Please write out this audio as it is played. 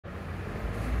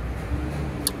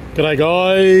G'day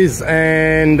guys,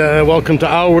 and welcome to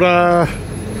Qawra.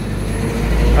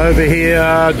 Over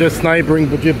here, just neighbouring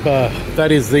Bujibba.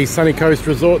 That is the Sunny Coast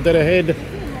Resort dead ahead.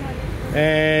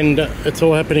 And it's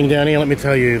all happening down here, let me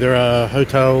tell you. There are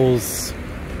hotels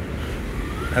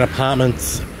and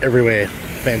apartments everywhere.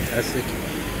 Fantastic.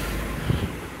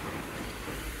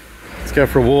 Let's go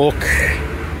for a walk.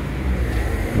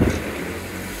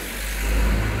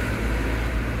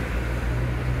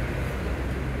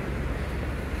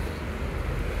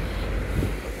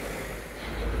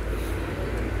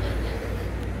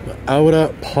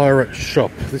 Qawra Pirate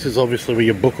Shop. This is obviously where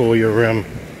you book all your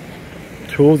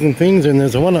tours and things, and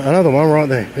there's another one right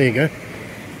there. There you go.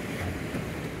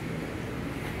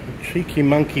 Cheeky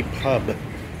Monkey Pub.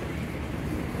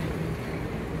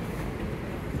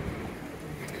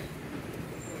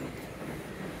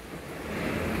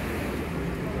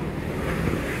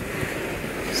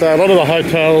 So a lot of the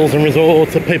hotels and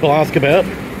resorts that people ask about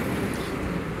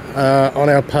on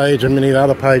our page and many of the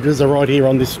other pages are right here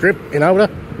on this strip in Qawra.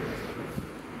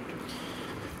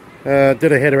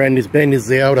 Dead ahead around this bend is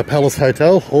the Qawra Palace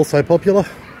Hotel, also popular.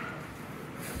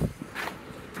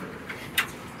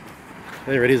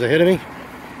 There it is ahead of me.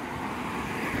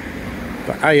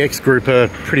 The AX group are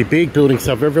pretty big, building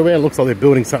stuff everywhere. Looks like they're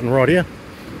building something right here.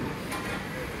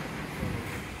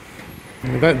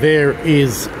 And that there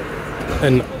is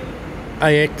an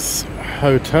AX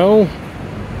hotel.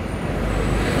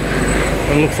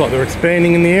 And looks like they're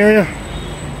expanding in the area.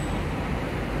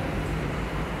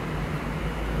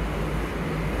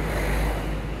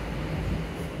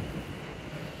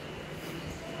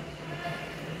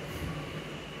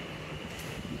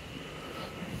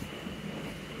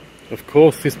 Of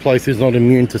course, this place is not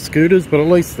immune to scooters, but at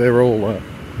least they're all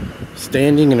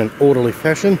standing in an orderly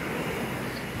fashion.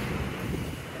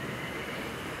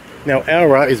 Now,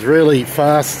 Qawra is really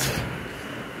fast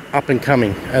up and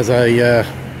coming as a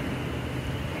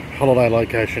holiday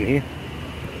location here.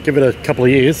 Give it a couple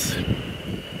of years,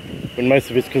 when most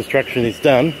of its construction is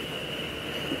done.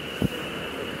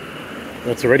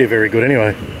 That's already very good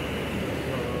anyway.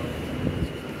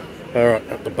 Alright,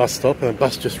 at the bus stop, and the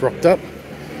bus just rocked up.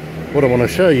 What I want to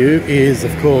show you is,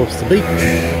 of course, the beach.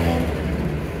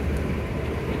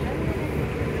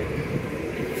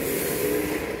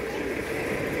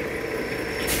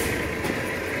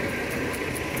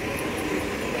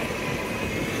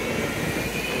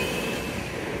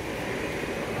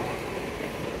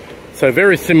 So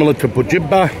very similar to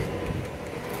Bujibba.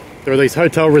 There are these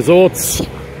hotel resorts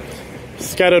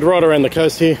scattered right around the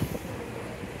coast here.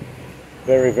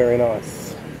 Very, very nice.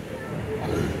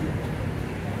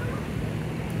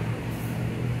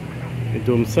 They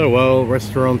do them so well,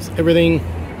 restaurants, everything.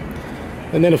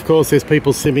 And then of course there's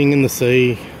people swimming in the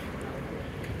sea.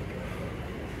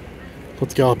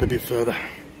 Let's go up a bit further.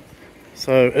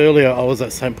 So earlier I was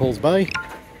at St. Paul's Bay.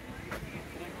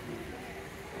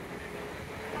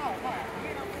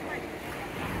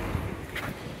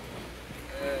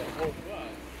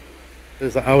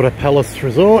 There's the Qawra Palace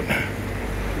Resort.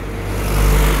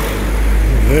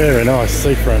 Very nice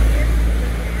seafront.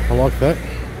 I like that.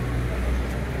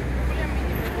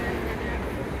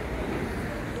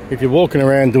 If you're walking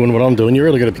around doing what I'm doing, you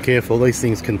really got to be careful. These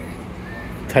things can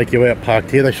take you out parked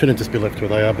here. They shouldn't just be left where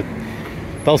they are, but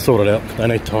they'll sort it out. They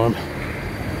need time.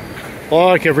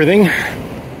 Like everything.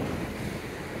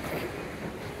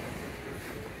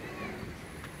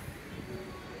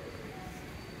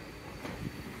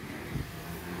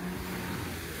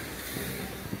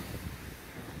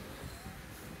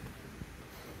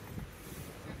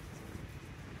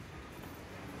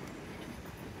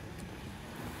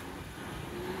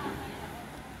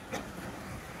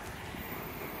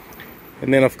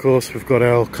 And then of course we've got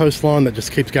our coastline that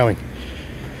just keeps going.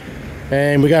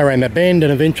 And we go around that bend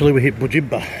and eventually we hit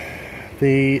Bujibba.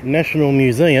 The National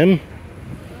Museum,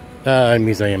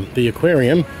 the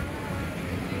aquarium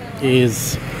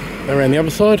is around the other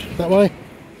side, that way.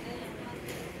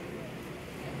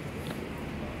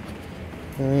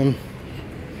 Been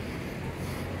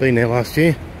there last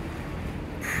year.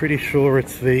 Pretty sure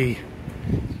it's the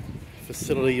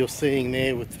facility you're seeing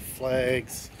there with the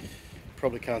flags.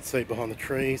 Probably can't see it behind the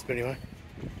trees, but anyway.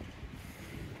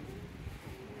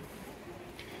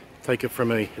 Take it from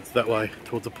me, it's that way,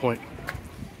 towards the point.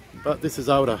 But this is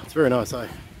Qawra, it's very nice, eh?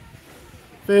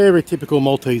 Very typical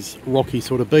Maltese rocky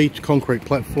sort of beach, concrete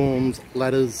platforms,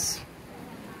 ladders.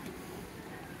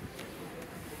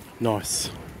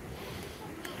 Nice.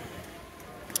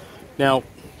 Now,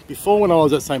 before when I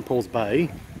was at St. Paul's Bay,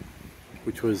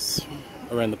 which was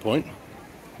around the point,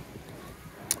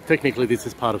 technically this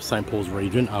is part of St. Paul's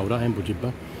region, Qawra and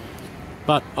Bujibba,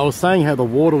 but I was saying how the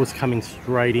water was coming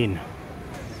straight in.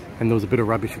 and there was a bit of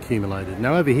rubbish accumulated.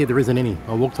 Now over here there isn't any.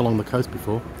 I walked along the coast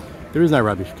before. There is no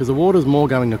rubbish because the water's more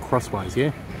going acrossways,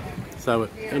 yeah? So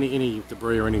any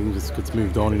debris or anything just gets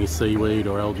moved on, any seaweed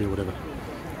or algae or whatever.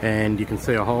 And you can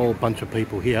see a whole bunch of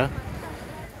people here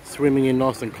swimming in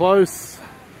nice and close.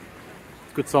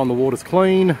 Good sign the water's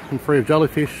clean and free of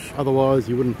jellyfish. Otherwise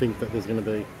you wouldn't think that there's going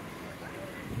to be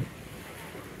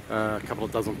a couple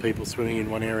of dozen people swimming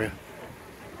in one area.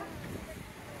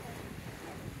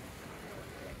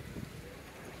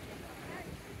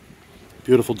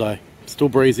 Beautiful day. Still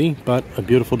breezy, but a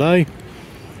beautiful day.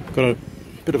 Got a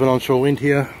bit of an onshore wind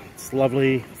here. It's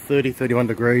lovely, 30, 31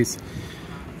 degrees.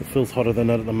 It feels hotter than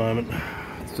that at the moment.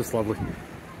 It's just lovely.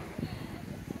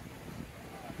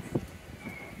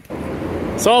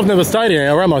 So I've never stayed in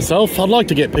Qawra myself. I'd like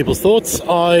to get people's thoughts.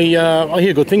 I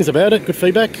hear good things about it, good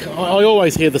feedback. I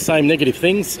always hear the same negative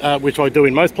things, which I do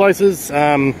in most places.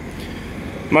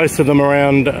 Most of them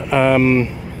around,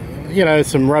 you know,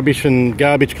 some rubbish and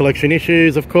garbage collection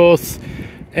issues, of course.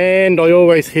 And I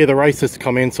always hear the racist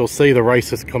comments or see the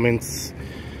racist comments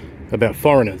about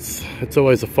foreigners. It's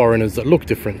always the foreigners that look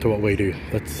different to what we do.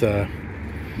 That's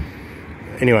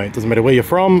anyway, it doesn't matter where you're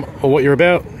from or what you're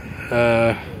about.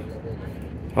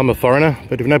 I'm a foreigner,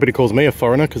 but if nobody calls me a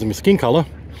foreigner because of my skin colour,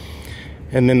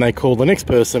 and then they call the next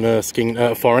person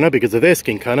a foreigner because of their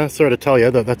skin colour, sorry to tell you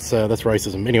that's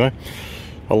racism. Anyway,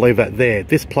 I'll leave that there.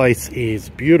 This place is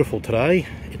beautiful today.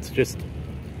 It's just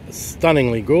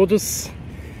stunningly gorgeous.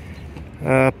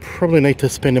 Probably need to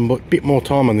spend a bit more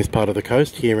time on this part of the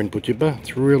coast here in Bujibba.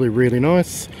 It's really, really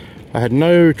nice. I had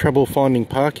no trouble finding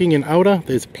parking in Qawra.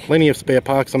 There's plenty of spare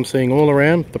parks I'm seeing all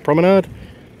around the promenade.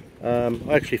 I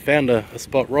actually found a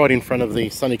spot right in front of the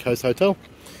Sunny Coast Hotel.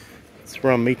 That's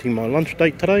where I'm meeting my lunch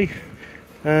date today.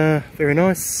 Very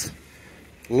nice.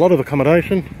 A lot of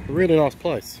accommodation. A really nice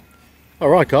place.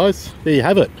 Alright guys, there you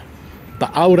have it. The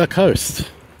Qawra coast.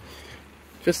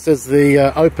 Just as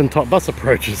the open top bus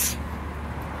approaches.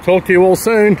 Talk to you all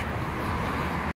soon.